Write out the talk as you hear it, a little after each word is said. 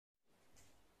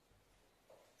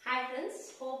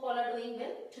students, hope all are doing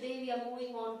well. Today we are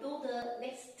moving on to the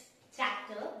next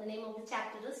chapter. The name of the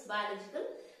chapter is biological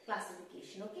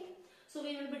classification. Okay, so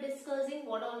we will be discussing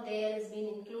what all there has been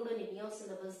included in your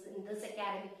syllabus in this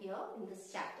academic year in this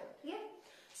chapter. Yeah.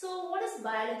 So what is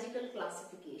biological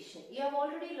classification? You have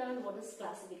already learned what is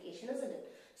classification, isn't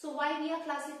it? So why we are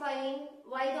classifying,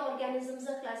 why the organisms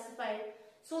are classified,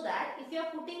 so that if you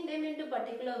are putting them into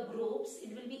particular groups, it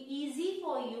will be easy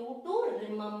for you to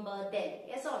remember them.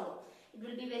 Yes or no? It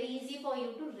will be very easy for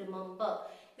you to remember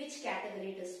which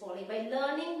category it is falling. By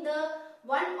learning the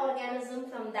one organism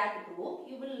from that group,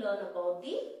 you will learn about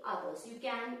the others. You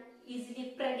can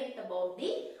easily predict about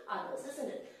the others, isn't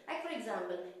it? Like for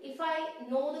example, if I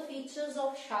know the features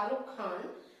of Shah Rukh Khan,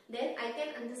 then I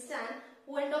can understand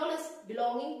who and all is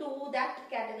belonging to that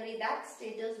category, that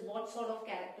status, what sort of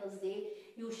characters they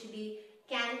usually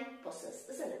can possess,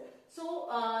 isn't it? So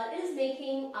it is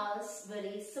making us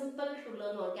very simple to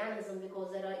learn organism,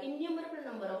 because there are innumerable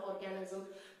number of organisms.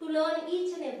 To learn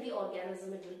each and every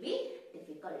organism, it will be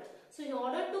difficult. So in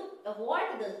order to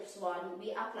avoid this one,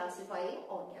 we are classifying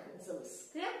organisms.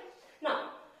 Clear?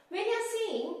 Now, when you are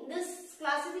seeing this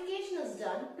classification is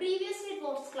done, previously it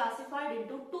was classified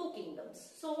into two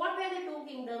kingdoms. So what were the two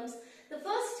kingdoms? The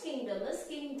first kingdom is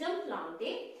Kingdom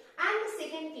Plantae and the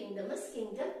second kingdom is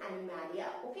Kingdom Animalia.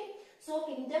 Okay, so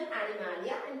Kingdom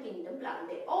Animalia and Kingdom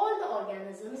Plantae. All the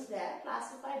organisms were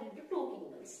classified into two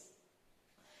kingdoms.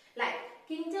 Like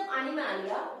Kingdom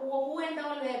Animalia, who and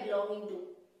all were belonging to?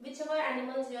 Whichever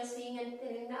animals you are seeing and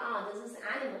thinking, this is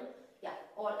animal. Yeah,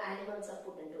 all animals are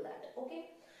put into that. Okay.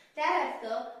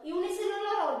 Thereafter,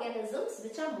 unicellular organisms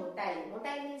which are motile.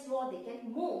 Motile means what? They can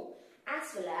move.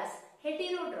 As well as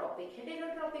heterotrophic.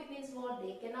 Heterotrophic means what?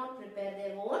 They cannot prepare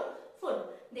their own food.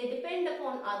 They depend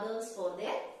upon others for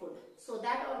their food. So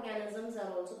that organisms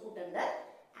are also put under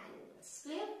animals.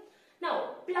 Clear?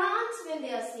 Now, plants, when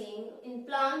they are seeing, in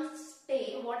plants,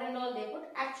 what and all they put?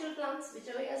 Actual plants,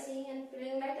 whichever you are seeing and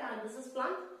feeling like, this is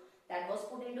plant, that was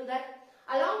put into that.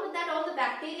 Along with that, all the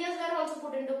bacteria were also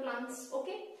put into plants.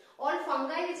 Okay. All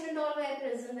fungi which and all were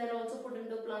present were also put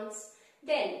into plants.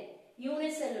 Then,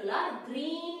 unicellular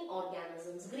green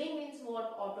organisms. Green means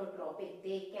what? Autotrophic.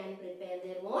 They can prepare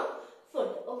their own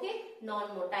food. Okay.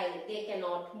 Non-motile. They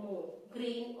cannot move.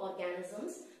 Green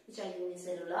organisms which are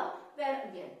unicellular were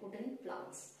again put in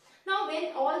plants. Now,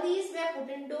 when all these were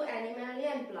put into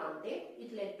Animalia and Plantae,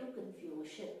 it led to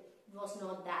confusion. It was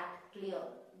not that clear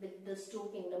with this two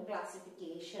kingdom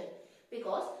classification,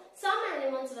 because some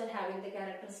animals were having the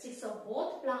characteristics of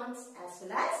both plants as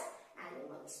well as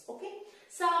animals. Okay,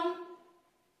 some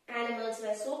animals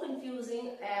were so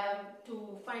confusing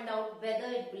to find out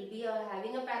whether it will be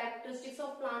having a characteristics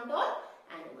of plant or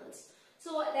animals.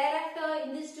 So thereafter,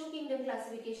 in this two kingdom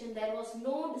classification, there was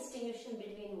no distinction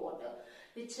between water,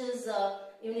 which is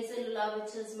unicellular,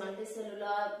 which is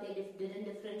multicellular. They didn't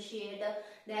differentiate.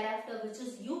 Thereafter, which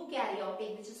is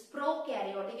eukaryotic, which is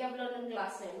prokaryotic. You have learned in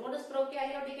class 9. What is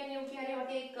prokaryotic and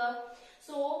eukaryotic?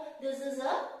 So this is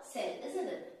a cell, isn't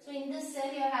it? So in this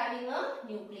cell, you are having a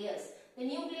nucleus. The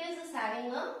nucleus is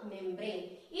having a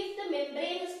membrane. If the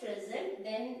membrane is present,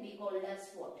 then we call it as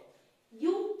what?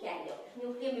 Eukaryote.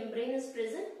 Nuclear membrane is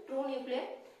present, true nuclear,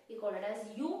 we call it as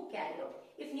eukaryote.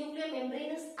 If nuclear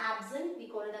membrane is absent, we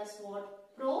call it as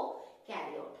what?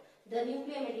 Prokaryote. The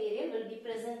nuclear material will be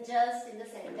present just in the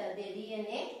center. The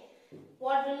DNA,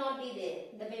 what will not be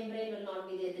there? The membrane will not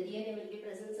be there. The DNA will be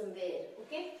present somewhere.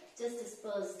 Okay, just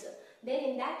dispersed. Then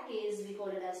in that case, we call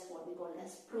it as what? We call it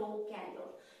as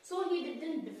prokaryote. So he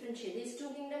didn't differentiate. These two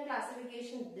kingdom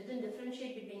classification didn't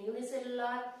differentiate between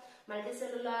unicellular,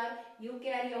 multicellular,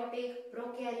 eukaryotic,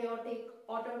 prokaryotic,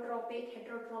 autotrophic,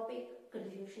 heterotrophic.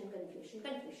 Confusion.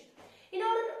 In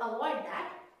order to avoid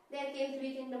that, there came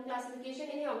three kingdom classification.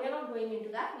 Anyhow, we are not going into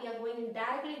that. We are going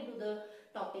directly into the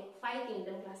topic 5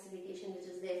 kingdom classification, which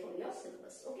is there for your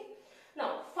syllabus. Okay.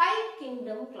 Now, 5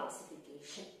 kingdom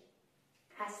classification.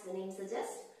 As the name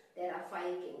suggests, there are 5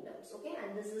 kingdoms. Okay,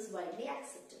 and this is widely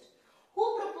accepted.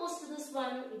 Who proposed this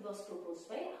one? It was proposed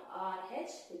by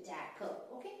R.H. Whittaker.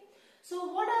 Okay.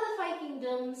 So, what are the 5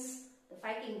 kingdoms? The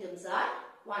 5 kingdoms are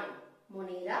 1.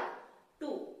 Monera,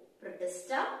 2.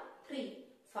 Protista, 3.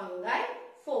 Fungi,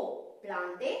 4.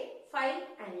 Plantae, 5.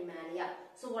 Animalia.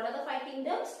 So, what are the 5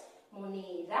 kingdoms?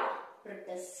 Monera,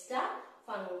 Protista,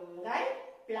 Fungi,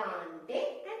 Plantae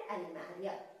and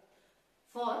Animalia.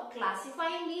 For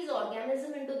classifying these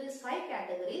organisms into these 5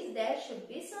 categories, there should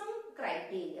be some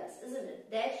criteria, isn't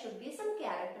it? There should be some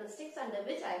characteristics under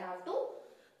which I have to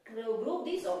group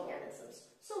these organisms.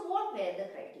 So what were the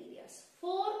criteria?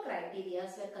 4 criteria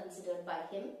were considered by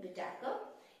him, Whittaker,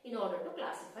 in order to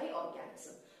classify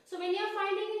organism. So when you are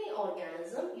finding any any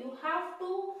organism, you have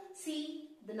to see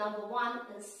the number one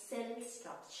is cell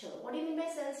structure. What do you mean by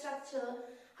cell structure?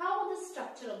 How the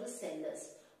structure of the cell is.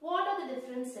 What are the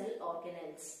different cell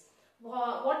organelles?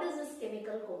 What is this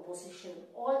chemical composition?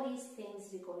 All these things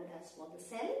we call it as what the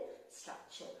cell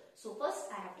structure. So first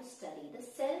I have to study the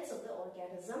cells of the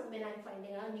organism when I am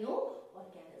finding a new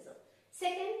organism.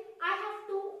 Second, I have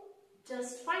to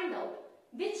just find out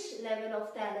which level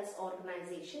of thallus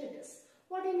organization it is.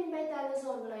 What do you mean by thallus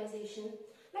organization?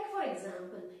 Like for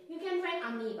example, you can find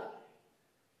amoeba.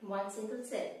 One single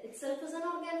cell itself is an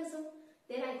organism.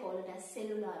 Then I call it as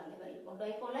cellular level. What do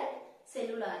I call it?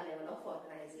 Cellular level of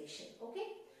organization. Okay.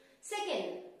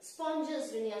 Second,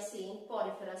 sponges, when you are seeing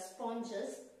poriferous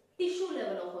sponges, tissue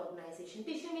level of organization.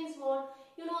 Tissue means what?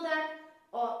 You know that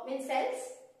when cells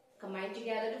combine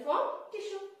together to form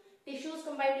tissue. Tissues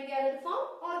combine together to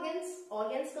form organs.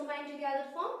 Organs combine together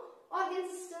to form organ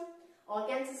system.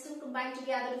 Organ system combine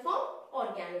together to form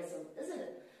organism, isn't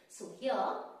it? So here,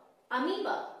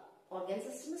 amoeba, organ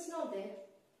system is not there.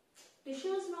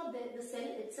 Tissue is not there. The cell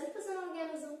itself is an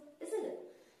organism, isn't it?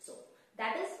 So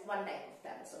that is one type of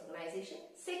thallus organization.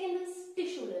 Second is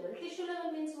tissue level. Tissue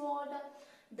level means what?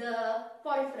 The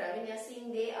porifera, when you are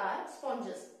seeing, they are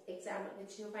sponges. Example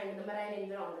which you find in the marine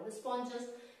environment. The sponges,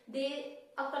 they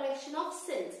are a collection of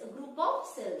cells, a group of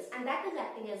cells, and that is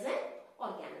acting as an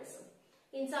organism.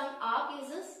 In some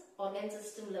cases, organ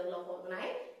system level of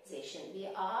organization, we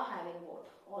are having what?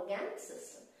 Organ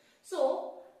system.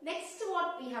 So next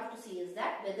what we have to see is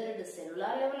that whether it is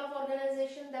cellular level of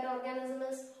organization that organism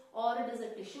is, or it is a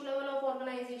tissue level of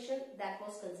organization, that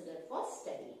was considered for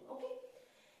study. Okay.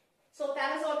 So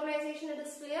thallus organization, it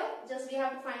is clear. Just we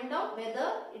have to find out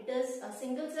whether it is a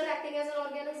single cell acting as an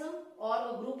organism, or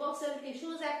a group of cell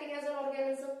tissues acting as an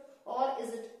organism, or is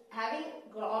it having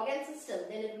organ system,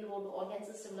 then it will go to organ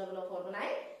system level of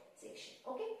organization.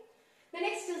 Okay. The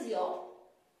next is your,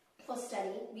 for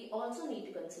studying, we also need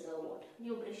to consider what?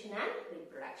 Nutrition and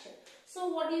reproduction. So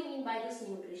what do you mean by this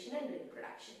nutrition and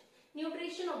reproduction?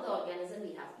 Nutrition of the organism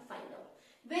we have to find out.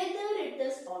 Whether it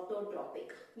is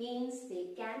autotrophic, means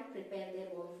they can prepare their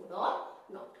own food or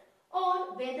not.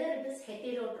 Or whether it is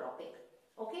heterotrophic.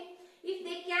 Okay. If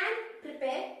they can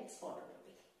prepare, it's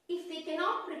autotrophic. If they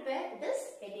cannot prepare, it is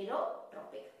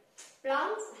heterotrophic.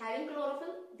 Plants having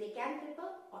chlorophyll, they can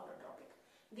prepare autotrophic.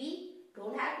 We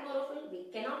don't have chlorophyll, we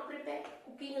cannot prepare.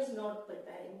 Cooking is not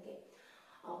preparing.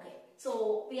 Okay.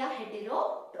 So we are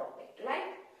heterotrophic,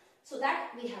 right? So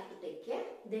that we have to take care.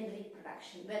 Then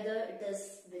reproduction, whether it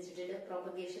is vegetative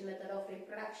propagation method of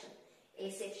reproduction,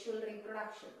 asexual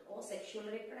reproduction or sexual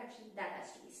reproduction, that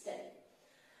has to be studied.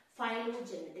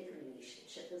 Phylogenetic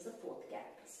relationship is the fourth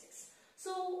characteristics.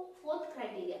 So fourth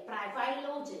criteria,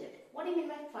 phylogenetic. What do you mean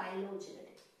by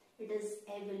phylogenetic? It is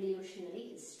evolutionary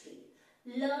history.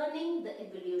 Learning the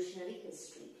evolutionary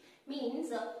history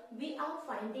means we are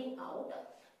finding out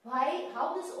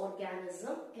how this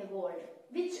organism evolved,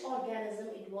 which organism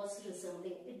it was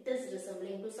resembling. It is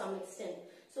resembling to some extent,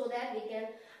 so that we can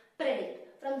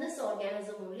predict from this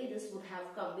organism only this would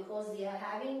have come, because they are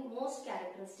having most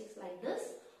characteristics like this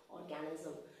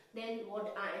organism. Then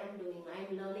what I am doing, I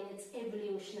am learning its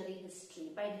evolutionary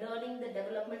history. By learning the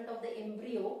development of the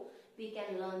embryo, we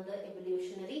can learn the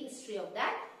evolutionary history of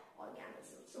that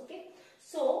organisms. Okay.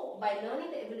 So by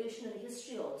learning the evolutionary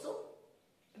history also,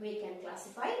 we can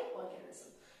classify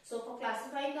organism. So for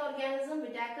classifying the organism,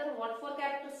 Whittaker, what 4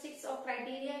 characteristics or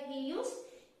criteria he used?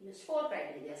 He used 4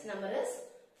 criteria. Number is,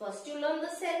 first you learn the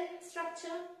cell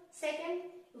structure.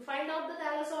 Second, you find out the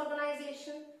thallus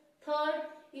organization. Third,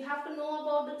 you have to know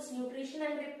about its nutrition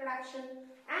and reproduction.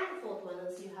 And the fourth one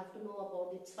is you have to know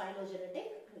about its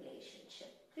phylogenetic relationship.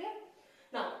 Clear?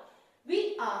 Now,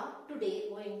 we are today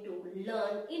going to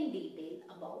learn in detail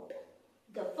about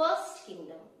the first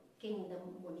kingdom,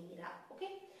 Kingdom Monera. Okay?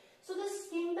 So this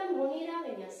kingdom Monera,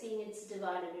 when you are seeing, it's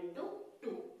divided into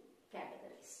 2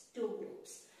 categories, 2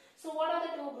 groups. So what are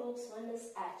the 2 groups? One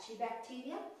is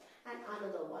Archaebacteria and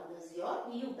another one is your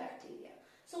Eubacteria.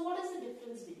 So what is the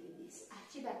difference between these?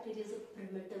 Archaebacteria is a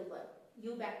primitive one.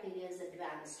 Eubacteria is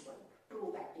advanced one.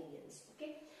 True bacterians.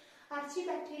 Okay.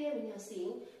 Archaebacteria, when you are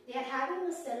seeing, they are having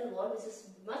a cell wall which is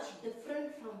much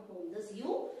different from this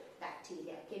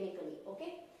Eubacteria chemically.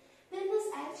 Okay. Then this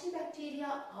Archaebacteria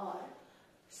are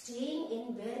staying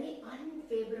in very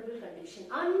unfavorable condition.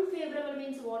 Unfavorable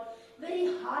means what?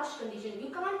 Very harsh condition.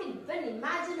 You can't even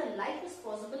imagine a life is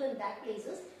possible in that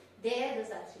places. There this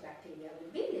Archaebacteria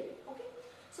will be living. Okay.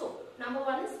 So number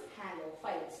one is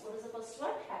halophiles. What is the first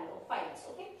one?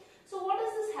 Halophiles. Okay. So what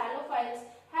is this halophiles?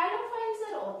 Halophiles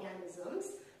are organisms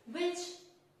which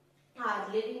are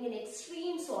living in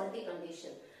extreme salty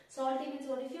condition. Salty means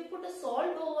what? If you put a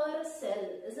salt over a cell,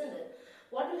 isn't it?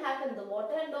 What will happen? The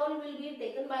water and all will be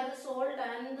taken by the salt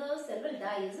and the cell will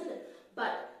die, isn't it?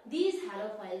 But these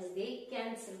halophiles, they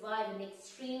can survive in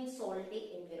extreme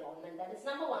salty environment. That is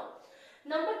number one.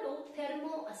 Number two,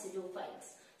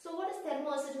 thermoacidophiles. So what is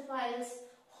thermoacidophiles?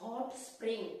 Hot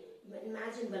spring.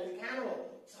 Imagine volcano.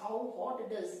 It's how hot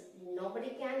it is. Nobody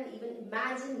can even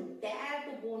imagine, dare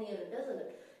to go near it, doesn't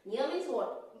it? Near means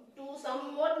what? To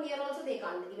somewhat near also they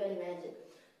can't even imagine.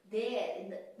 There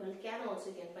in the volcano also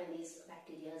you can find these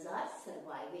bacteria are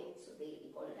surviving. So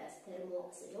we call it as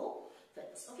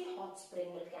thermoacidophiles. Okay, hot spring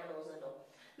volcanoes and all.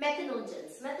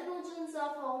 Methanogens. Methanogens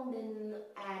are found in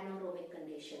anaerobic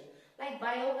condition. Like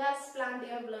biogas plant, you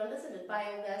have learned, isn't it?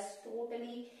 Biogas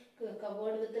totally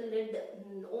covered with a lid.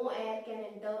 No air can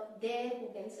enter. There who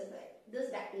can survive? This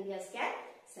bacteria can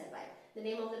survive. The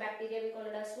name of the bacteria we call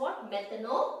it as what?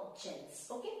 Methanogens.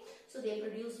 Okay. So they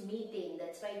produce methane.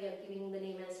 That's why we are giving the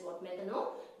name as what?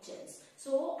 Methanogens.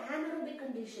 So anaerobic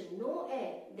condition, no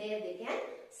air. There they can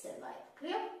survive.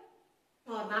 Clear?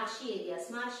 Or marshy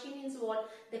areas. Marshy means what?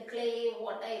 The clay,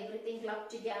 water, everything clubbed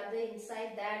together.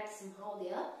 Inside that somehow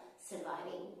they are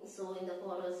surviving. So in the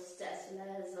forest as well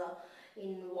as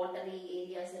in watery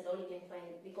areas and all you can find,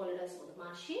 we call it as what?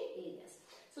 Marshy areas.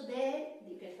 So there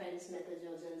you can find these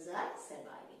methanogens are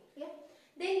surviving. Yeah.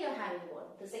 Then you are having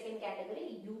what? The second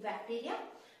category, eubacteria.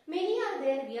 Many are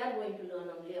there. We are going to learn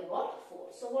only about 4.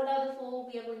 So what are the 4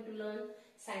 we are going to learn?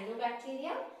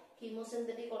 Cyanobacteria,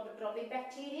 chemosynthetic autotrophic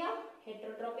bacteria,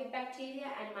 heterotrophic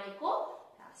bacteria and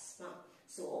mycoplasma.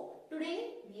 So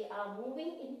today we are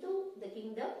moving into the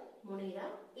kingdom Monera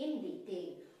in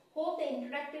detail. Hope the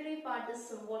introductory part is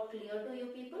somewhat clear to you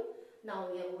people. Now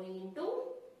we are going into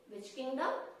which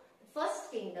kingdom? The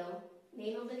first kingdom.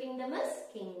 Name of the kingdom is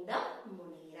Kingdom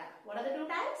Monera. What are the 2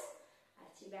 types?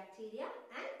 Archibacteria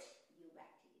and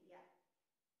eubacteria.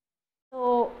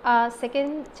 So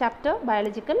second chapter,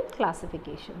 biological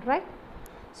classification, right?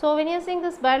 So when you are saying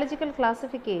this biological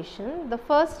classification, the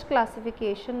first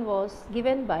classification was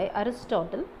given by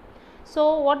Aristotle.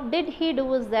 So what did he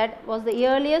do is that was the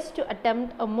earliest to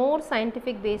attempt a more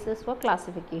scientific basis for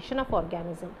classification of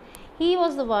organism. He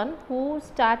was the one who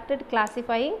started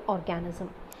classifying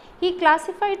organism. He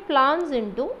classified plants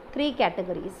into 3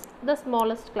 categories. The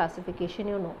smallest classification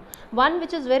you know. One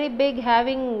which is very big,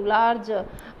 having large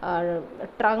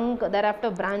trunk,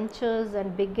 thereafter branches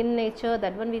and big in nature,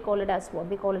 that one we call it as what?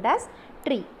 We call it as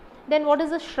tree. Then what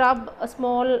is a shrub? A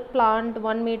small plant,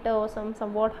 1 meter or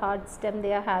somewhat hard stem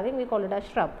they are having, we call it as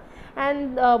shrub.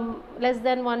 And less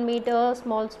than 1 meter,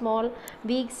 small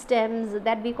weak stems,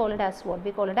 that we call it as what?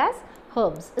 We call it as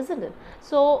herbs, isn't it?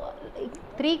 So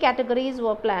 3 categories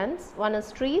were plants. One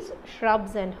is trees,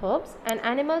 shrubs and herbs, and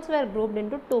animals were grouped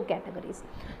into 2 categories.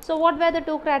 So what were the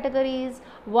 2 categories?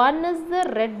 One is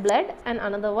the red blood and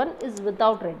another one is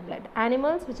without red blood.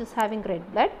 Animals which is having red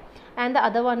blood and the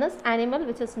other one is animal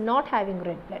which is not having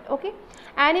red blood. Okay.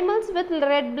 Animals with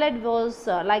red blood was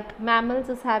like mammals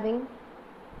is having,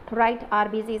 right,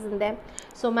 RBCs in them.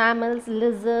 So mammals,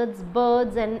 lizards,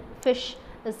 birds and fish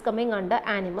is coming under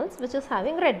animals which is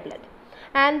having red blood.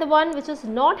 And the one which is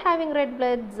not having red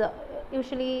bloods,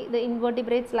 usually the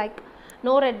invertebrates like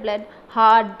no red blood,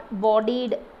 hard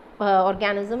bodied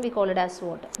organism, we call it as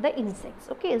what? The insects.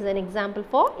 Okay, is an example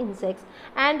for insects.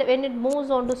 And when it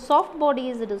moves on to soft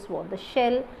bodies, it is what? The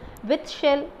shell, with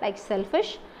shell like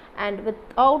shellfish, and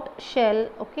without shell,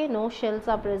 okay, no shells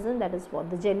are present, that is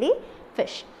what? The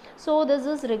jellyfish. So this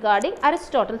is regarding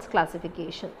Aristotle's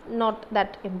classification, not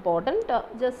that important,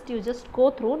 you just go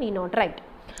through, need not write.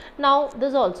 Now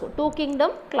this also 2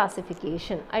 kingdom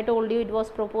classification. I told you it was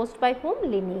proposed by whom?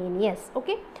 Linnaeus.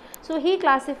 Okay. So he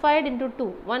classified into 2.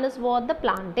 One is what? The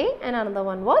Plantae and another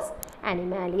one was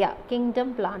Animalia.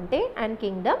 Kingdom Plantae and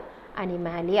Kingdom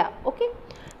Animalia. Okay.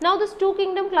 Now this 2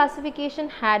 kingdom classification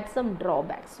had some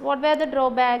drawbacks. What were the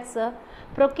drawbacks?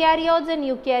 Prokaryotes and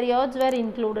eukaryotes were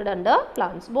included under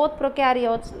plants. Both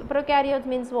prokaryotes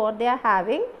means what? They are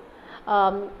having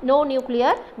no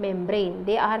nuclear membrane.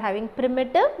 They are having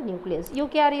primitive nucleus.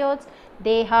 Eukaryotes,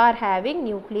 they are having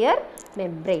nuclear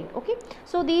membrane. Okay.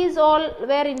 So these all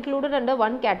were included under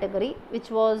one category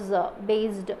which was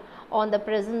based on the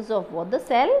presence of what? The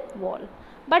cell wall.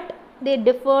 But they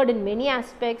differed in many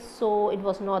aspects, so it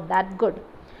was not that good.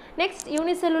 Next,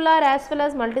 unicellular as well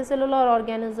as multicellular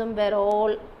organism were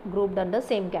all grouped under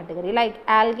same category. Like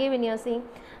algae, when you are seeing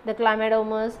the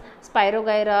Chlamydomonas,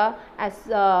 Spirogyra as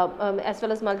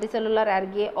well as multicellular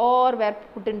algae, or were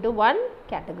put into one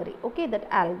category. Okay, that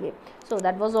algae. So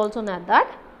that was also not that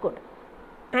good.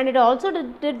 and it also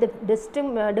did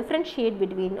differentiate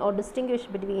between or distinguish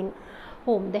between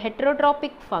whom? The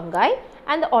heterotrophic fungi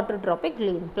and the autotrophic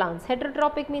green plants.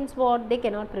 Heterotrophic means what? They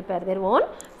cannot prepare their own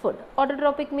food.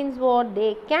 Autotrophic means what?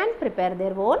 They can prepare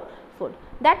their own food.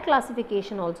 That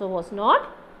classification also was not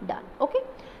done. Okay.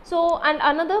 So, and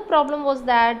another problem was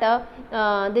that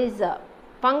these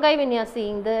fungi, when you are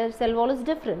seeing, their cell wall is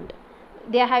different.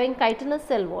 They are having chitinous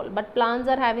cell wall, but plants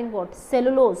are having what?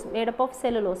 Cellulose, made up of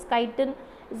cellulose. Chitin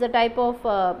is a type of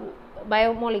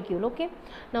biomolecule. Okay.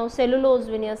 Now cellulose,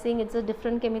 when you are seeing, it's a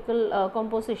different chemical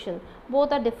composition.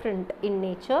 Both are different in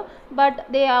nature, but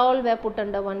they all were put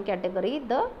under one category,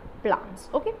 the plants.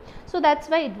 Okay. So that's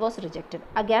why it was rejected.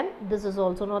 Again, this is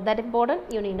also not that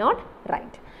important. You need not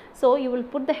write. So you will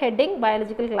put the heading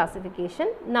biological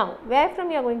classification. Now where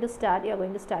from you are going to start? You are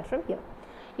going to start from here.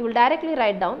 You will directly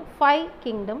write down 5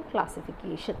 kingdom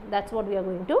classification. That's what we are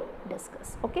going to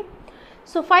discuss. Okay.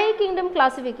 So 5 kingdom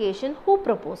classification, who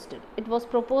proposed it? It was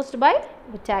proposed by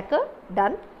Whittaker.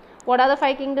 Done. What are the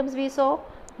 5 kingdoms we saw?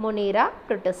 Monera,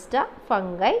 Protista,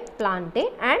 Fungi,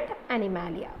 Plantae and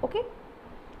Animalia. Okay.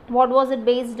 What was it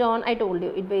based on? I told you,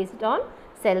 it based on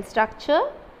cell structure,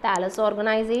 thallus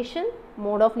organization,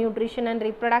 mode of nutrition and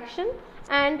reproduction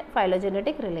and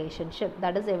phylogenetic relationship,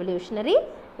 that is evolutionary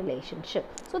relationship.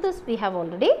 So this we have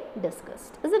already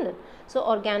discussed, isn't it? So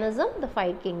organism, the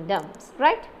 5 kingdoms,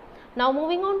 right? Now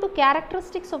moving on to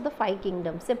characteristics of the 5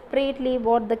 kingdoms, separately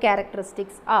what the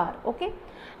characteristics are. Okay.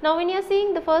 Now when you are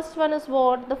seeing, the first one is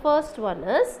what? The first one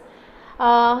is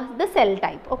the cell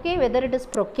type. Okay, whether it is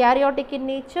prokaryotic in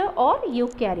nature or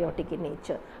eukaryotic in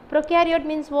nature. Prokaryote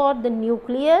means what? The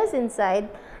nucleus inside,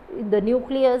 the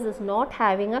nucleus is not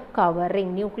having a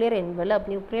covering, nuclear envelope,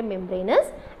 nuclear membrane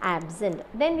is absent.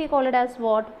 Then we call it as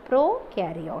what?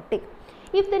 Prokaryotic.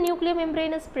 If the nuclear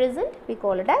membrane is present, we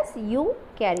call it as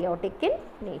eukaryotic in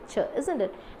nature, isn't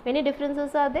it? Many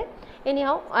differences are there.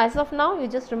 Anyhow, as of now, you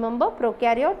just remember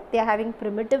prokaryote, they are having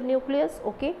primitive nucleus.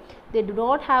 Okay, they do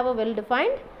not have a well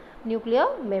defined nuclear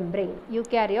membrane.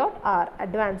 Eukaryote are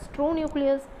advanced true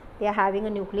nucleus, they are having a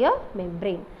nuclear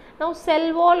membrane. Now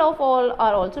cell wall of all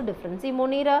are also different. See,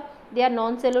 Monera, they are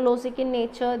non-cellulosic in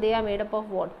nature. They are made up of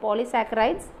what?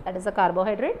 Polysaccharides, that is a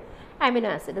carbohydrate, amino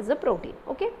acid is a protein.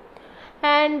 Okay.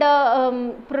 And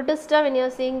Protista, when you are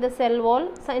seeing the cell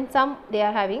wall, in some they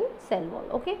are having cell wall.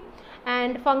 Okay.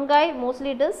 And fungi,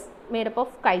 mostly it is made up of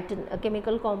chitin, a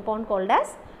chemical compound called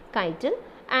as chitin,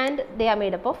 and they are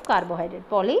made up of carbohydrate,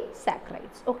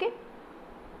 polysaccharides. Okay.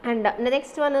 And the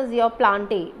next one is your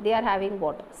Plantae. They are having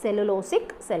what?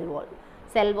 Cellulosic cell wall.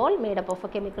 Cell wall made up of a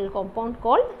chemical compound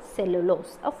called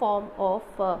cellulose, a form of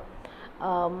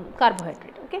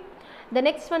carbohydrate. Okay. The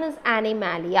next one is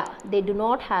Animalia. They do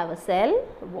not have a cell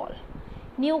wall.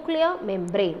 Nuclear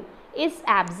membrane is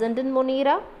absent in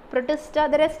Monera. Protista,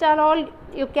 the rest are all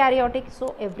eukaryotic,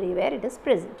 so everywhere it is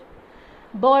present.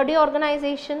 Body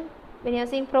organization, when you are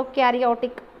saying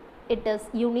prokaryotic, it is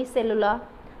unicellular.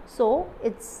 So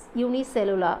it's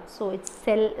unicellular, so its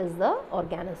cell is the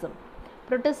organism.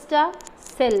 Protista,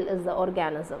 cell is the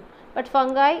organism. But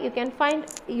fungi, you can find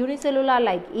unicellular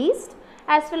like yeast,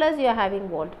 as well as you are having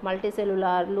what?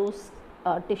 Multicellular, loose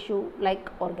tissue like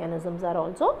organisms are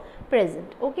also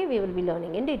present. Okay, we will be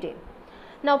learning in detail.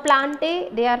 Now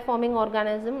Plantae, they are forming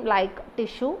organism like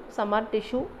tissue, some are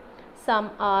tissue,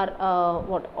 some are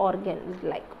what? Organ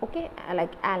like, okay,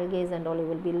 like algae and all, you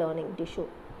will be learning tissue.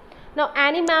 Now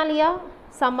Animalia,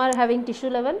 some are having tissue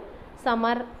level, some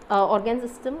are organ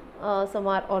system, some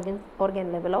are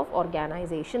organ level of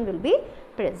organization will be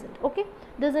present. Okay,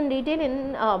 this in detail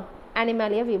in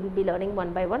Animalia we will be learning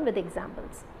one by one with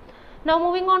examples. Now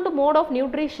moving on to mode of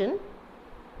nutrition.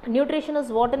 Nutrition is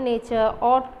what in nature?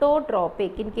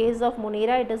 Autotrophic. In case of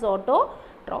Monera, it is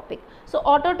autotrophic. So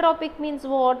autotrophic means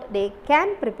what? They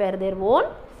can prepare their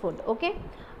own food. Okay,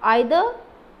 either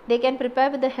they can prepare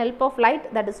with the help of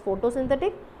light, that is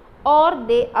photosynthetic, or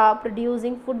they are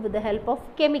producing food with the help of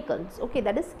chemicals. Okay,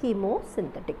 that is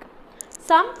chemosynthetic.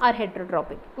 Some are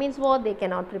heterotrophic, means what? They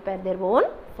cannot prepare their own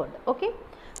food. Okay.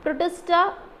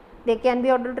 Protista, they can be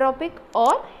autotrophic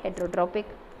or heterotrophic.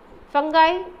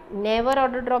 Fungi, never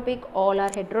autotrophic, all are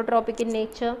heterotrophic in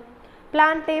nature.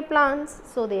 Plantae, plants,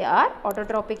 so they are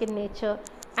autotrophic in nature.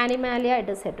 Animalia, it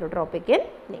is heterotrophic in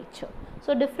nature.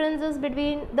 So differences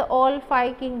between the all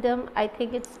 5 kingdom, I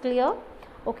think it's clear.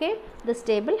 Okay, this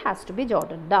table has to be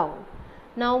jotted down.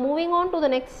 Now moving on to the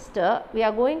next, we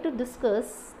are going to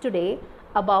discuss today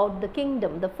about the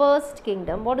kingdom, the first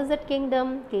kingdom. What is that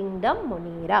kingdom? Kingdom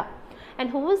Monera. And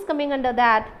who is coming under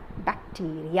that?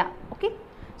 Bacteria. Okay.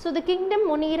 So the kingdom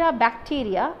Monera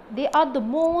bacteria, they are the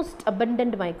most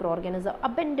abundant microorganism.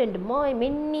 Abundant,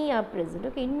 many are present.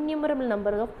 Okay, innumerable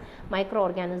number of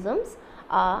microorganisms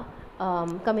are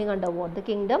coming under what? The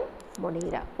kingdom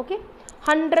Monera. Okay,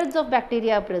 hundreds of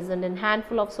bacteria are present in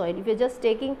handful of soil. If you are just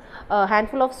taking a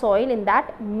handful of soil, in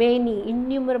that many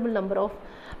innumerable number of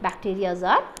bacteria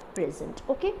are present.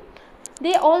 Okay,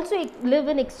 they also live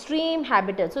in extreme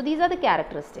habitats. So these are the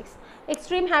characteristics.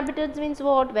 Extreme habitats means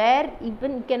what? Where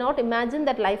even you cannot imagine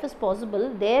that life is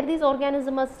possible, there these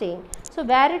organisms are staying. So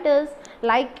where it is,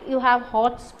 like you have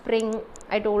hot spring,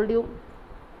 I told you,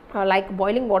 like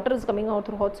boiling water is coming out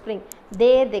through hot spring,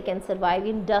 there they can survive.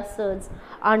 In deserts,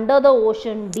 under the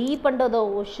ocean, deep under the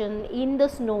ocean, in the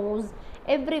snows,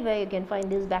 everywhere you can find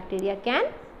this bacteria can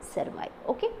survive.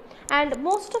 Okay, and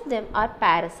most of them are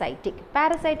parasitic.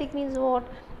 Parasitic means what?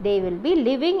 They will be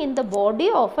living in the body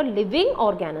of a living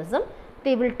organism.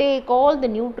 They will take all the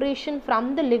nutrition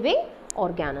from the living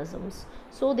organisms.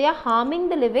 So they are harming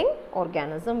the living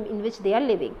organism in which they are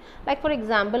living. Like for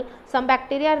example, some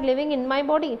bacteria are living in my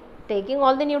body, taking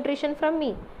all the nutrition from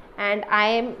me, and I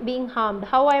am being harmed.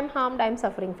 How I am harmed? I am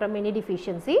suffering from many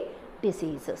deficiency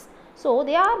diseases. So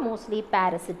they are mostly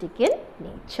parasitic in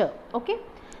nature. Okay.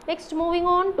 Next, moving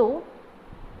on to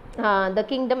the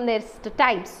kingdom, there is the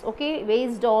types. Okay,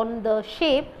 based on the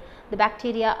shape, the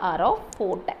bacteria are of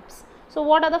 4 types. So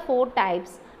what are the 4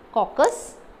 types?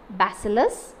 Coccus,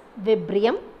 Bacillus,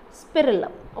 Vibrio,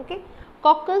 Spirillum. Okay,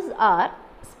 coccus are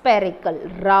spherical,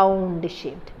 round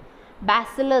shaped.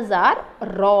 Bacillus are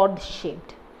rod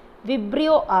shaped.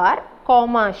 Vibrio are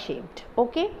comma shaped.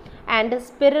 Okay, and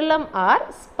Spirillum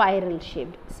are spiral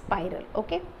shaped. Spiral.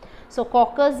 Okay. So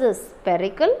coccus is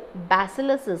spherical,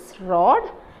 Bacillus is rod,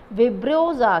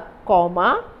 Vibrios are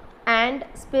comma, and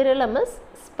Spirillum is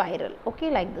spiral. Okay,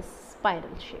 like this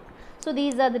spiral shape. So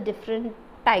these are the different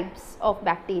types of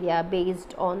bacteria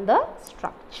based on the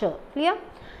structure. Clear?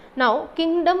 Now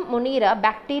kingdom Monera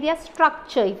bacteria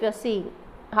structure, if you are seeing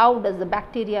how does the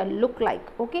bacteria look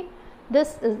like. Okay,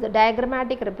 this is the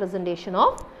diagrammatic representation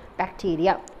of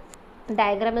bacteria.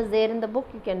 Diagram is there in the book,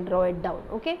 you can draw it down.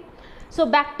 Okay, so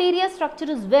bacteria structure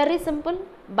is very simple,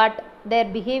 but their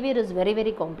behavior is very,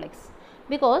 very complex,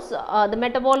 because the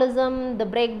metabolism, the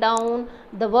breakdown,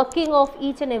 the working of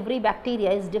each and every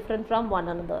bacteria is different from one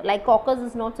another. Like coccus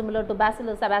is not similar to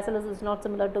Bacillus, Bacillus is not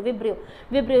similar to Vibrio,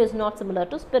 Vibrio is not similar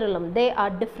to Spirillum. They are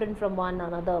different from one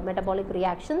another. Metabolic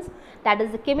reactions, that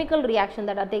is the chemical reaction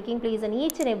that are taking place in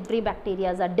each and every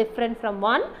bacteria, are different from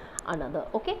one another.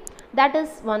 Okay, that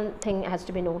is one thing has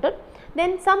to be noted.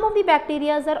 Then some of the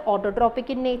bacteria are autotrophic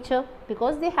in nature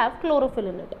because they have chlorophyll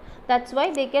in it. That's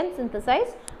why they can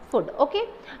synthesize food. Okay,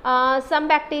 some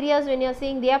bacteria, when you are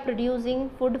seeing, they are producing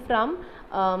food from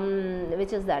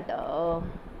which is that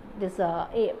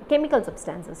chemical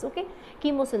substances. Okay,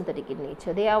 chemosynthetic in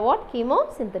nature. They are what?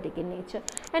 Chemosynthetic in nature.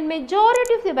 And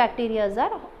majority of the bacteria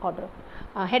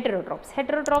are heterotrophs.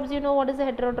 Heterotrophs, you know what is a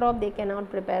heterotroph? They cannot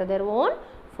prepare their own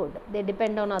food. They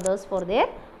depend on others for their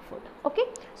food. Okay,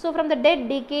 so from the dead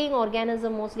decaying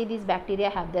organism, mostly these bacteria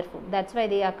have their food. That's why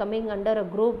they are coming under a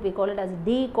group, we call it as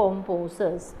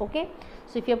decomposers. Okay,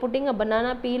 so if you are putting a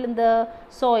banana peel in the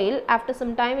soil, after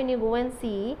some time when you go and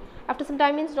see, after some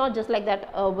time means not just like that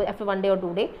after 1 day or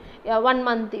 2 days, 1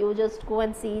 month you just go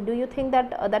and see, do you think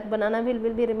that that banana peel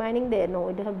will be remaining there? No,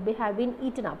 it have been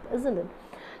eaten up, isn't it?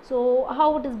 So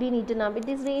how it is being eaten up? It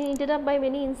is being eaten up by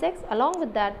many insects. Along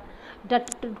with that,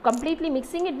 completely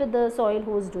mixing it with the soil,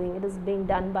 who is doing it is being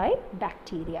done by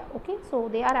bacteria. Okay, so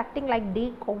they are acting like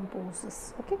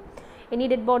decomposers. Okay, any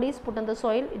dead bodies put on the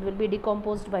soil, it will be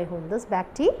decomposed by whom? This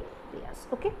bacteria.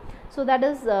 Okay, so that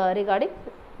is regarding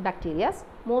bacteria.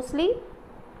 Mostly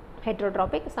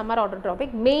heterotrophic, some are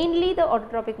autotrophic. Mainly the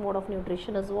autotrophic mode of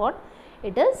nutrition is what?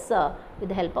 It is with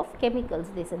the help of chemicals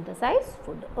they synthesize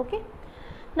food. Okay.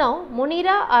 Now,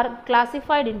 Monera are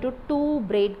classified into 2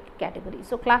 broad categories.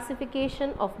 So,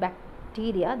 classification of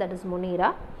bacteria, that is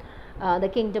Monera, the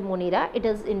kingdom Monera, it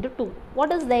is into 2. What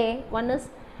is they? One is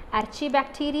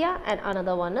Archaebacteria and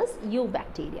another one is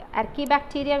Eubacteria.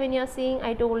 Archaebacteria, when you are seeing,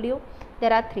 I told you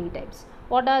there are 3 types.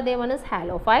 What are they? One is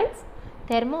halophiles,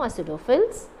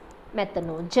 thermoacidophils,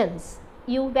 methanogens.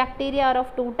 Eubacteria are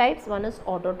of 2 types. One is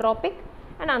autotrophic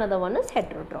and another one is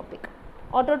heterotrophic.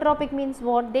 Autotrophic means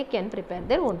what? They can prepare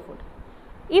their own food.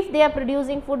 If they are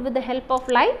producing food with the help of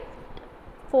light,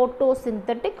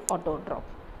 photosynthetic autotroph.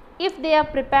 If they are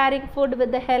preparing food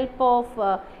with the help of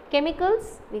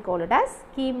chemicals, we call it as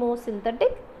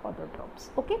chemosynthetic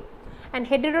autotrophs. Okay, and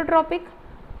heterotrophic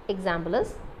example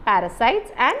is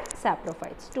parasites and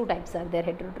saprophytes. 2 types are there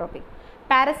heterotrophic.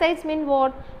 Parasites mean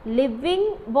what?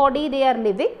 Living body they are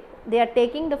living, they are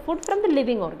taking the food from the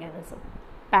living organism,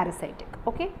 parasitic.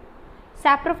 Okay.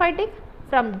 Saprophytic,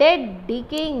 from dead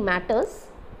decaying matters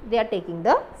they are taking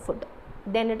the food,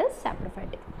 then it is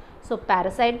saprophytic. So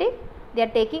parasitic, they are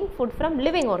taking food from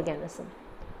living organism.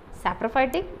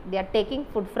 Saprophytic, they are taking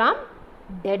food from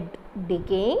dead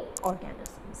decaying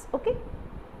organisms. Okay.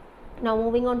 Now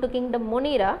moving on to kingdom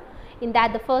Monera, in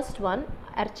that the first one,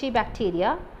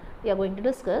 Archaebacteria, we are going to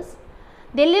discuss.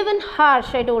 They live in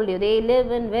harsh, I told you, they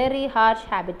live in very harsh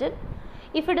habitat.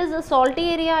 If it is a salty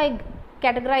area, I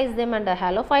categorize them under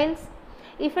halophiles.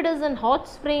 If it is in hot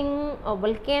spring or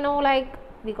volcano like,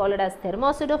 we call it as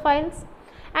thermopseudophils.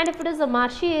 And if it is a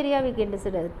marshy area, we can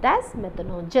consider it as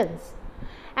methanogens.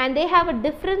 And they have a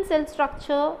different cell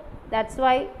structure, that's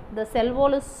why the cell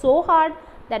wall is so hard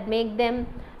that make them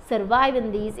survive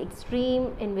in these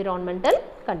extreme environmental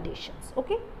conditions.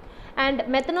 Okay. And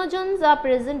methanogens are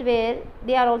present where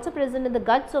they are also present in the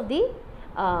guts of the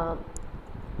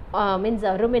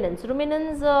ruminants.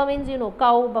 Ruminants means you know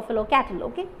cow, buffalo, cattle.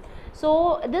 Okay.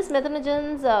 So this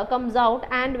methanogens comes out,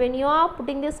 and when you are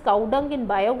putting this cow dung in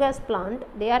biogas plant,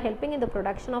 they are helping in the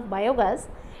production of biogas,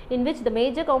 in which the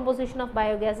major composition of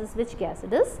biogas is which gas?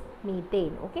 It is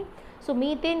methane. Okay. So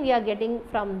methane we are getting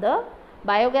from the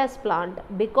biogas plant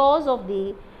because of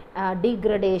the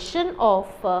degradation of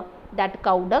that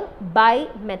cow dung by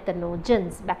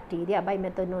methanogens, bacteria, by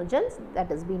methanogens that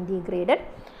has been degraded,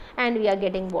 and we are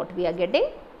getting what? We are getting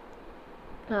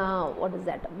what is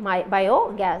that?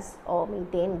 Biogas or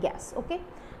methane gas. Okay.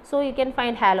 So you can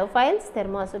find halophiles,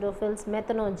 thermopseudophils,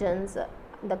 methanogens,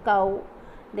 the cow,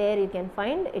 there you can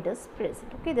find it is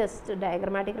present. Okay. Just a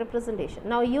diagrammatic representation.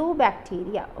 Now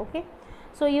eubacteria. Okay.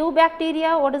 So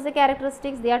eubacteria, what is the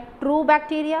characteristics? They are true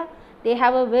bacteria. They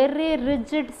have a very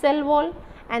rigid cell wall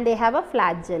and they have a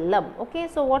flagellum. Okay.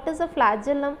 So what is a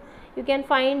flagellum? You can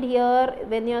find here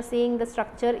when you are seeing the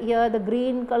structure here, the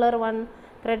green color one,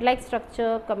 thread like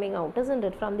structure coming out, isn't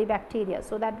it, from the bacteria.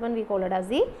 So that one we call it as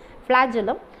the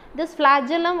flagellum. This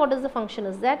flagellum, what is the function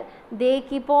is that they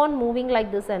keep on moving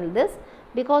like this and this,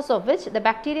 because of which the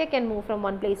bacteria can move from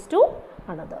one place to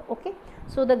another. Okay.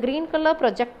 So the green color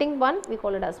projecting one, we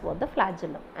call it as what? The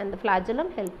flagellum, and the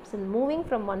flagellum helps in moving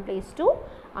from one place to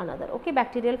another. Okay.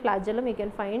 Bacterial flagellum you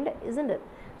can find, isn't it?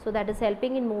 So that is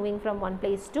helping in moving from one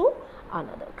place to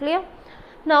another. Clear?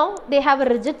 Now they have a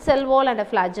rigid cell wall and a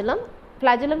flagellum.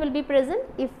 Flagellum will be present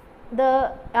if they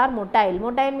are motile.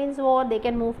 Motile means what? They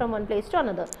can move from one place to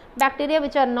another. Bacteria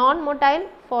which are non-motile,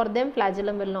 for them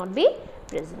flagellum will not be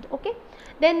present. Okay.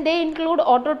 Then they include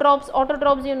autotrophs.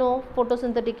 Autotrophs, you know,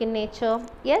 photosynthetic in nature.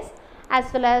 Yes.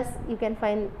 As well as you can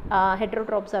find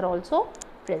heterotrophs are also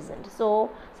present.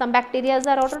 So some bacteria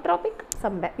are autotrophic,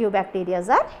 some eubacteria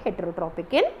are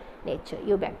heterotrophic in nature.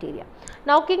 Eubacteria.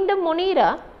 Now kingdom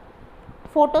Monera,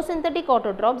 photosynthetic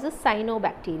autotrophs is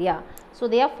cyanobacteria. So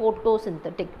they are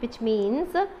photosynthetic, which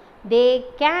means they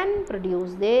can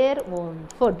produce their own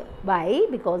food. Why?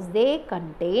 Because they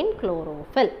contain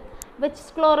chlorophyll. Which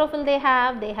chlorophyll they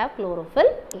have? They have chlorophyll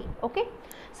A. Okay.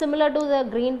 Similar to the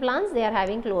green plants, they are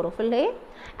having chlorophyll A.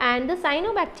 And the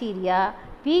cyanobacteria,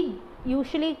 we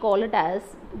usually call it as,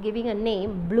 giving a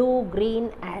name,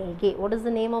 blue-green algae. What is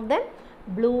the name of them?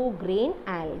 Blue-green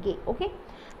algae. Okay.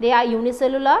 They are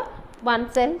unicellular,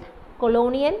 one cell,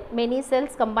 colonial, many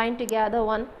cells combined together,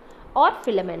 one, or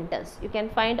filamentous. You can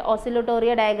find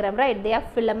oscillatoria diagram, right? They are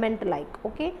filament like.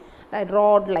 Okay. Like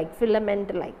rod like,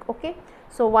 filament like. Okay.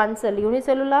 So one cell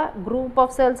unicellular, group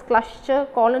of cells cluster,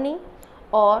 colony,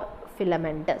 or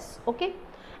filamentous. Okay.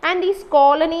 And these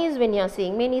colonies, when you are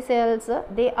seeing many cells,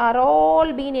 they are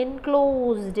all being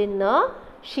enclosed in a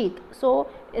sheath. So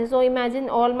imagine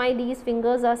all my these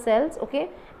fingers are cells. Okay.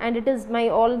 And it is my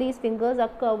all these fingers are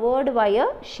covered by a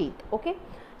sheath. Okay.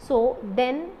 So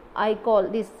then I call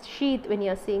this sheath, when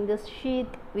you are seeing this sheath,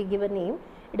 we give a name.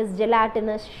 It is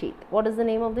gelatinous sheath. What is the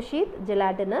name of the sheath?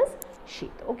 Gelatinous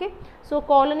sheath. Okay. So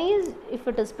colonies, if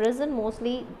it is present,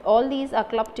 mostly all these are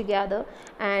clubbed together,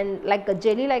 and like a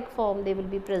jelly like form they will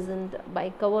be present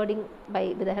by covering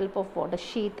with the help of what? A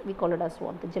sheath. We call it as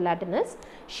what? The gelatinous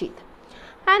sheath.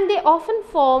 And they often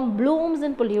form blooms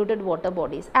in polluted water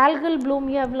bodies. Algal bloom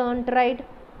you have learnt, right?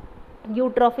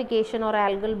 Eutrophication or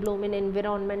algal bloom in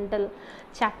environmental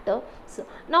chapter. So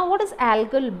now what is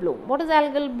algal bloom? What is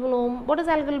algal bloom? What is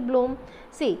algal bloom?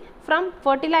 See, from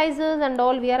fertilizers and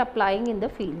all we are applying in the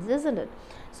fields, isn't it?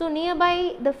 So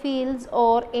nearby the fields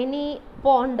or any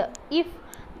pond, if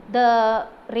the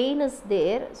rain is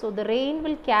there, so the rain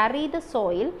will carry the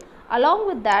soil, along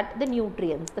with that the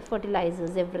nutrients, the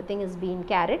fertilizers, everything is being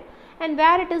carried, and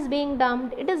where it is being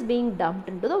dumped? It is being dumped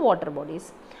into the water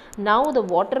bodies. Now the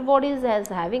water bodies is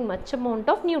having much amount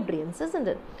of nutrients, isn't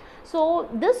it? So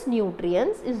this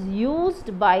nutrients is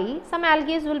used by some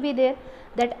algae will be there.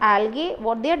 That algae,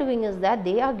 what they are doing is that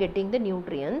they are getting the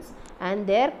nutrients and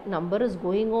their number is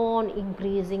going on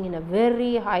increasing in a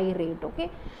very high rate.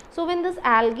 Okay, so when this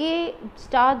algae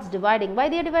starts dividing, why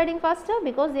they are dividing faster?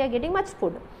 Because they are getting much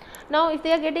food. Now if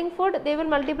they are getting food, they will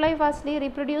multiply fastly,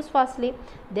 reproduce fastly,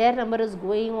 their number is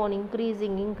going on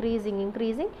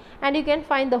increasing, and you can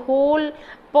find the whole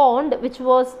pond which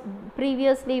was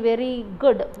previously very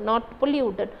good, not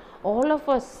polluted, all of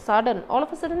a sudden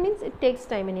means it takes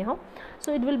time anyhow,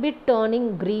 so it will be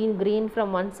turning green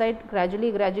from one side,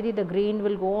 gradually the green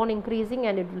will go on increasing,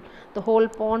 and the whole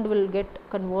pond will get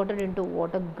converted into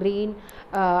what? A green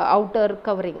outer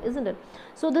covering, isn't it?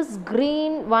 So this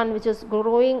green one which is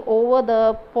growing over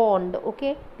the pond,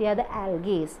 okay, they are the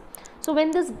algae. So when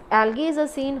this algae are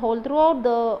seen whole throughout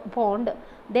the pond,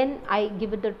 then I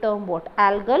give it the term what?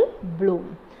 Algal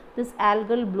bloom. This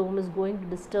algal bloom is going to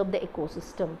disturb the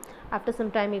ecosystem. After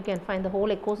some time you can find the whole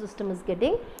ecosystem is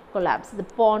getting collapsed. The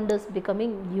pond is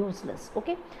becoming useless.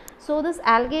 Okay. So this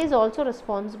algae is also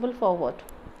responsible for what?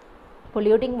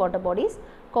 Polluting water bodies,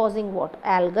 causing what?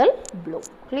 Algal bloom.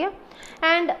 Clear?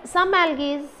 And some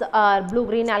algae are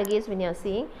blue-green algae when you are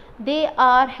seeing, they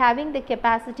are having the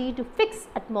capacity to fix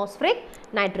atmospheric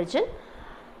nitrogen,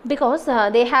 because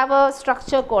they have a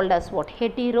structure called as what?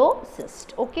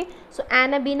 Heterocyst. Okay, so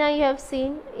Anabina you have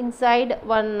seen inside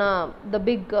one the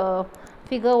big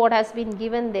figure what has been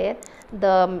given there,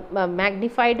 the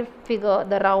magnified figure,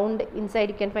 the round inside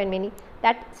you can find many,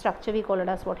 that structure we call it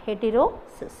as what?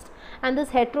 Heterocyst. And this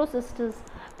heterocyst is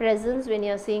presence when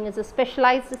you are seeing is a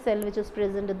specialized cell which is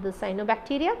present in the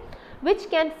cyanobacteria, which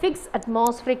can fix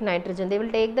atmospheric nitrogen. They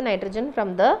will take the nitrogen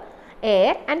from the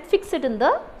air and fix it in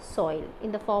the soil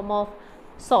in the form of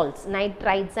salts,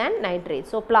 nitrites and nitrates.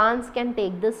 So plants can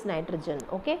take this nitrogen.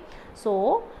 Okay,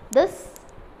 so this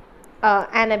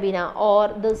Anabina or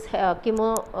this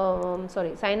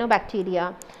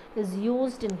cyanobacteria is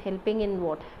used in helping in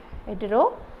what?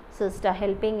 Heterocyst are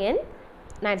helping in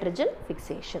nitrogen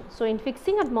fixation. So in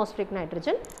fixing atmospheric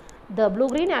nitrogen, the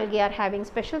blue-green algae are having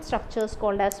special structures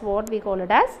called as what? We call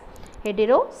it as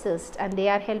heterocyst, and they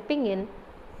are helping in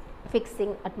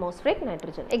fixing atmospheric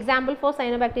nitrogen. Example for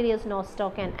cyanobacteria is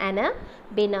nostoc and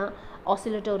Anabina,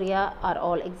 oscillatoria are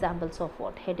all examples of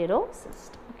what?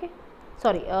 Heterocyst. Okay,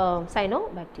 sorry,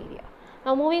 cyanobacteria.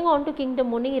 Now moving on to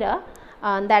kingdom Monera,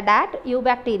 that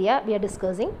eubacteria we are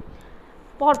discussing.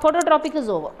 Phototropic is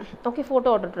over. Okay,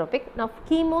 photoautotropic. Now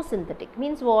chemosynthetic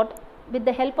means what? With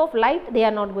the help of light they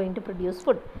are not going to produce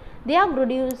food. They are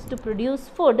produced to produce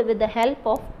food with the help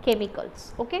of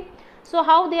chemicals. Okay. So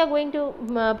how they are going to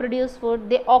produce food?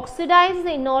 They oxidize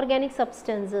the inorganic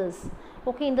substances.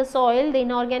 Okay, in the soil, the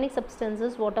inorganic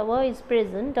substances whatever is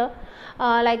present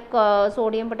like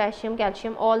sodium, potassium,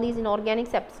 calcium, all these inorganic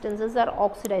substances are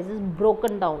oxidized, is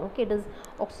broken down. Okay, it is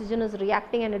oxygen is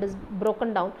reacting and it is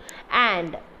broken down,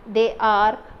 and they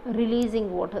are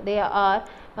releasing what? They are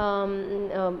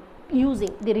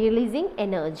releasing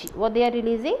energy. What they are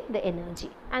releasing? The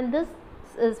energy, and this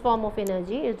is form of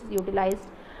energy is utilized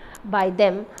by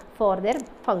them for their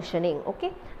functioning.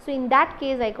 Okay, so in that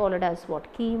case I call it as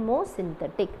what?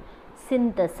 Chemosynthetic.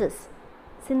 Synthesis,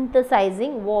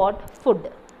 synthesizing what?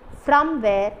 Food. From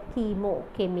where?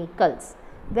 Chemicals.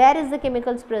 Where is the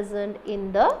chemicals present?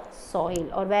 In the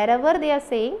soil, or wherever they are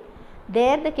saying,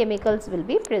 there the chemicals will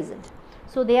be present.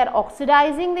 So they are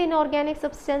oxidizing the inorganic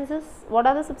substances. What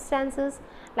are the substances?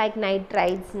 Like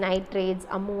nitrites, nitrates,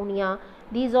 ammonia,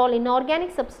 these all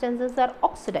inorganic substances are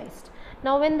oxidized.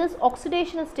 Now when this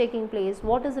oxidation is taking place,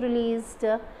 what is released?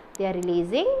 They are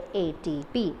releasing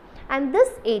ATP, and this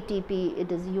ATP,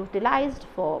 it is utilized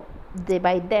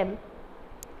by them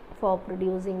for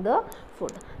producing the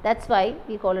food. That's why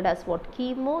we call it as what?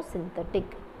 Chemosynthetic.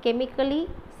 Chemically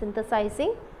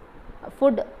synthesizing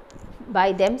food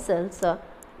by themselves,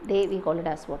 we call it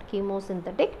as what?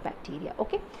 Chemosynthetic bacteria.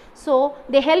 Okay, so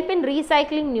they help in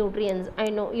recycling nutrients. I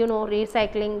know,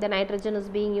 recycling, the nitrogen is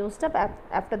being used up,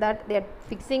 after that they are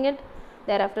fixing it,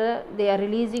 thereafter they are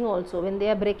releasing also. When they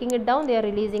are breaking it down, they are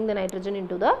releasing the nitrogen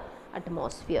into the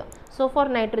atmosphere. So for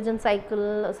nitrogen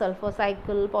cycle, sulfur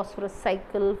cycle, phosphorus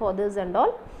cycle, for this and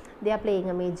all, they are playing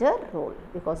a major role,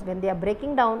 because when they are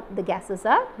breaking down, the gases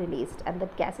are released, and the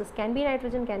gases can be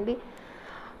nitrogen, can be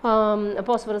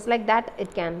phosphorus, like that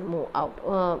it can move out.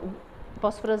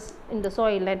 Phosphorus in the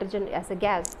soil, nitrogen as a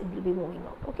gas, it will be moving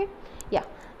out. Okay, yeah.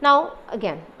 Now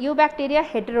again, eubacteria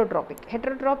heterotrophic.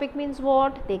 Heterotrophic means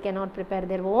what? They cannot prepare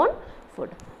their own food.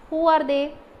 Who are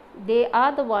they? They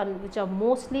are the one which are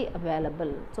mostly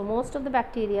available. So most of the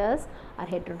bacteria are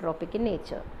heterotrophic in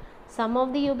nature. Some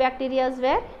of the eubacteria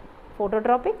were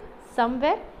phototropic,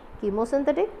 somewhere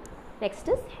chemosynthetic, next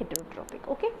is heterotrophic.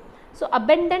 Okay, so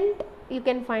abundant you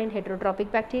can find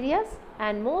heterotrophic bacteria,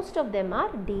 and most of them are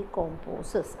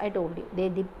decomposers. I told you they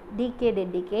decay the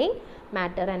decaying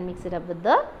matter and mix it up with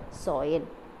the soil.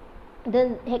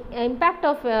 The impact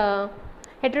of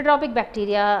heterotrophic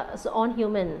bacteria on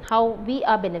human, how we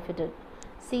are benefited.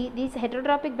 See, these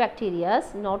heterotrophic bacteria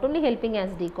not only helping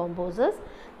as decomposers,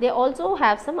 they also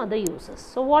have some other uses.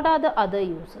 So what are the other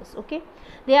uses? Okay,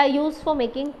 they are used for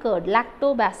making curd,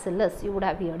 lactobacillus. You would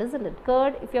have heard, isn't it?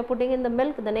 Curd, if you are putting in the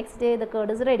milk, the next day the curd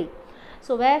is ready.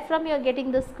 So where from you are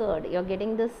getting this curd? You are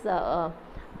getting this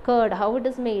curd. How it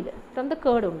is made? From the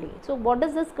curd only. So what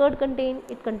does this curd contain?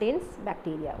 It contains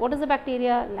bacteria. What is the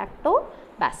bacteria?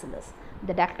 Lactobacillus.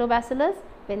 The lactobacillus,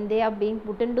 when they are being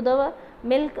put into the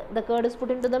milk, the curd is put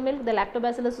into the milk, the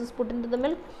lactobacillus is put into the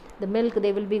milk,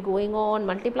 they will be going on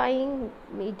multiplying,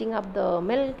 eating up the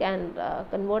milk and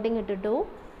converting it into,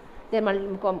 their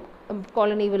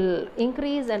colony will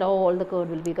increase and all the curd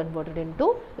will be converted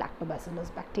into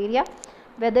lactobacillus bacteria.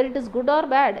 Whether it is good or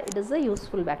bad, it is a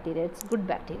useful bacteria, it is good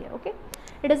bacteria. Okay,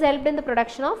 it has helped in the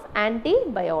production of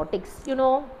antibiotics. You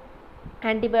know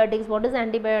antibiotics. What is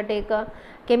antibiotic?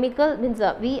 Chemical means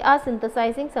we are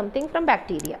synthesizing something from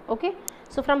bacteria. Okay,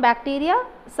 so from bacteria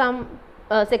some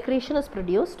secretion is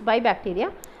produced by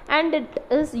bacteria and it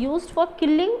is used for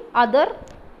killing other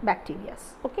bacteria.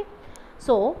 Okay,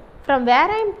 so from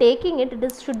where I am taking it,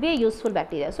 this should be a useful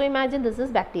bacteria. So imagine this is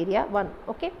bacteria 1.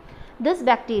 Okay, this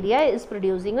bacteria is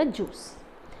producing a juice.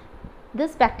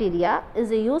 This bacteria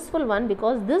is a useful one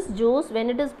because this juice, when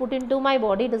it is put into my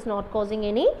body, it is not causing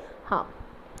any harm.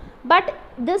 But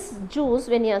this juice,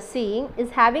 when you are seeing, is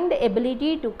having the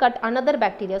ability to cut another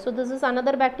bacteria. So this is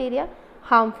another bacteria,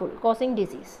 harmful, causing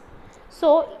disease.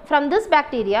 So from this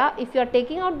bacteria, if you are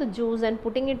taking out the juice and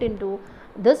putting it into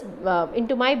this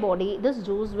into my body, this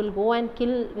juice will go and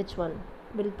kill which one?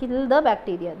 Will kill the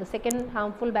bacteria. The second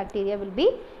harmful bacteria will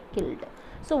be killed.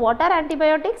 So what are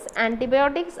antibiotics?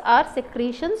 Antibiotics are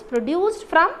secretions produced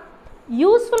from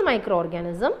useful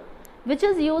microorganism which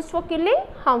is used for killing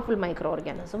harmful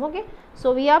microorganism. Okay,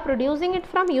 so we are producing it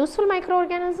from useful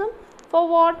microorganism for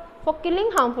what? For killing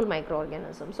harmful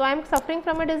microorganism. So I am suffering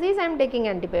from a disease, I am taking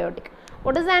antibiotic.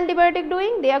 What is the antibiotic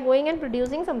doing? They are going and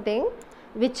producing something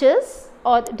which is,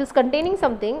 or it is containing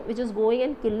something which is going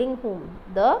and killing whom?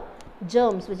 The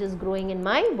germs which is growing in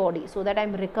my body, so that I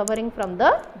am recovering from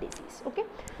the disease. Okay,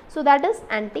 so that is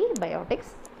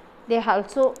antibiotics. They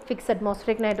also fix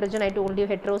atmospheric nitrogen. I told you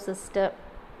heterocyst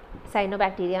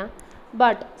cyanobacteria,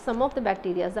 but some of the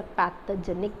bacteria are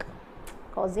pathogenic,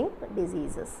 causing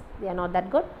diseases. They are not that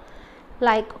good,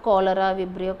 like cholera,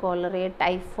 Vibrio cholerae,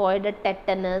 typhoid,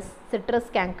 tetanus, citrus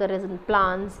cankerous in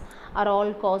plants are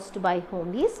all caused by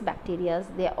whom? These bacteria.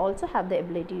 They also have the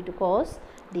ability to cause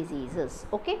diseases.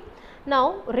 Okay,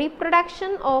 now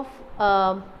reproduction of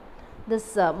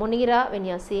this Monera, when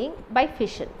you are seeing, by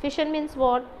fission. Fission means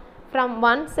what? From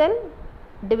one cell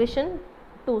division,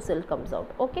 2 cell comes out.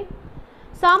 Okay,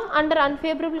 some under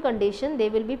unfavorable condition they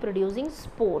will be producing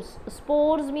spores.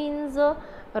 Spores means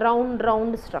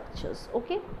round structures.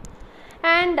 Okay,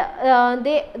 and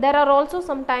there are also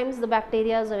sometimes the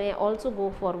bacteria may also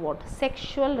go for what?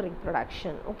 Sexual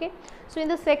reproduction. Okay, so in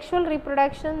the sexual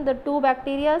reproduction, the two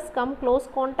bacteria come close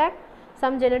contact.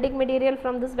 Some genetic material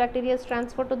from this bacteria is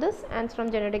transferred to this, and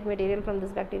some genetic material from this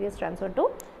bacteria is transferred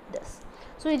to this.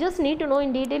 So you just need to know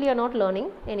in detail, you are not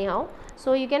learning anyhow.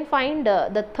 So you can find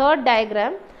the third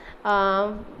diagram.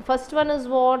 First one is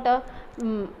what?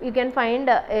 You can find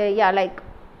yeah, like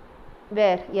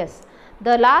where? Yes,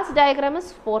 the last diagram is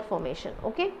spore formation.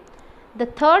 Okay, the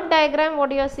third diagram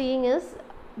what you are seeing is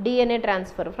DNA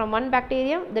transfer. From one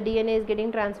bacterium the DNA is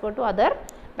getting transferred to other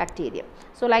bacterium.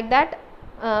 So like that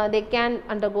they can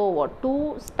undergo what?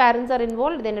 2 parents are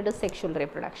involved, then it is sexual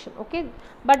reproduction. Okay,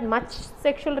 but much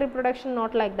sexual reproduction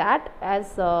not like that,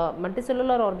 as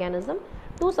multicellular organism.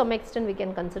 To some extent we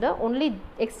can consider only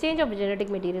exchange of genetic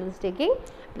material is taking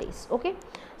place. Okay,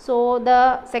 so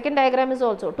the second diagram is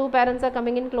also 2 parents are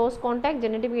coming in close contact,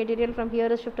 genetic material from here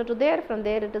is shifted to there, from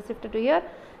there it is shifted to here.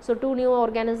 So 2 new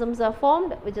organisms are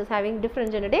formed which is having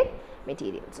different genetic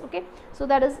materials. Okay, so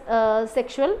that is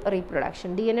sexual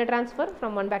reproduction, DNA transfer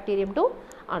from one bacterium to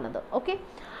another. Okay,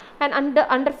 and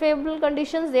under favorable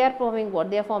conditions they are forming what?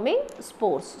 They are forming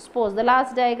spores. Spores, the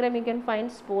last diagram you can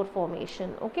find spore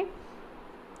formation. Okay,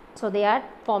 so they are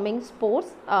forming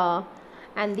spores,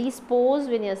 and these spores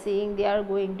when you are seeing, they are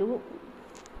going to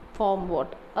form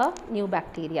what? A new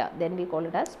bacteria, then we call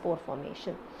it as spore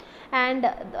formation. And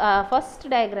first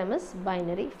diagram is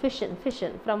binary fission.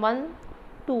 From 1,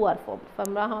 2 are formed.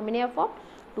 From how many are formed?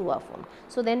 two are formed.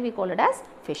 So then we call it as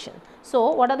fission.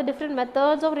 So what are the different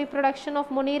methods of reproduction of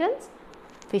monerans?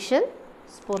 Fission,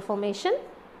 spore formation,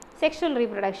 sexual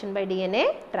reproduction by DNA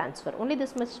transfer. Only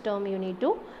this much term you need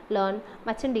to learn.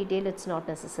 Much in detail it's not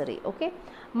necessary. Okay.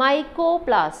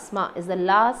 Mycoplasma is the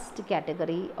last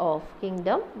category of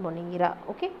kingdom Monera.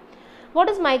 Okay. What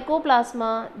is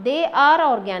mycoplasma? They are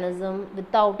organisms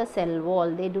without a cell wall.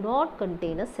 They do not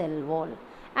contain a cell wall,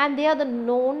 and they are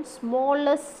the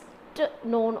smallest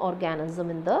known organism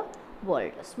in the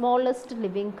world. Smallest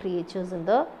living creatures in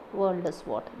the world is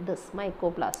what? This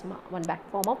mycoplasma, one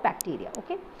form of bacteria.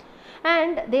 Okay,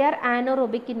 and they are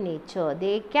anaerobic in nature.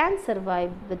 They can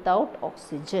survive without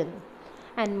oxygen,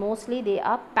 and mostly they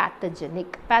are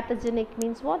pathogenic. Pathogenic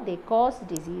means what? They cause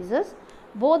diseases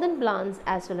both in plants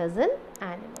as well as in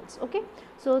animals. Okay,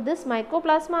 so this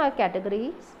mycoplasma are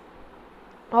categories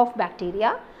of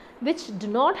bacteria which do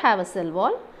not have a cell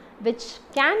wall, which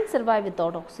can survive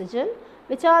without oxygen,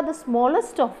 which are the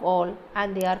smallest of all,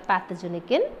 and they are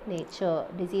pathogenic in nature,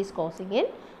 disease causing in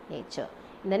nature.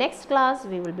 In the next class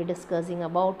we will be discussing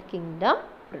about kingdom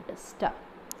Protista.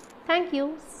 Thank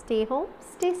you. Stay home,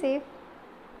 stay safe.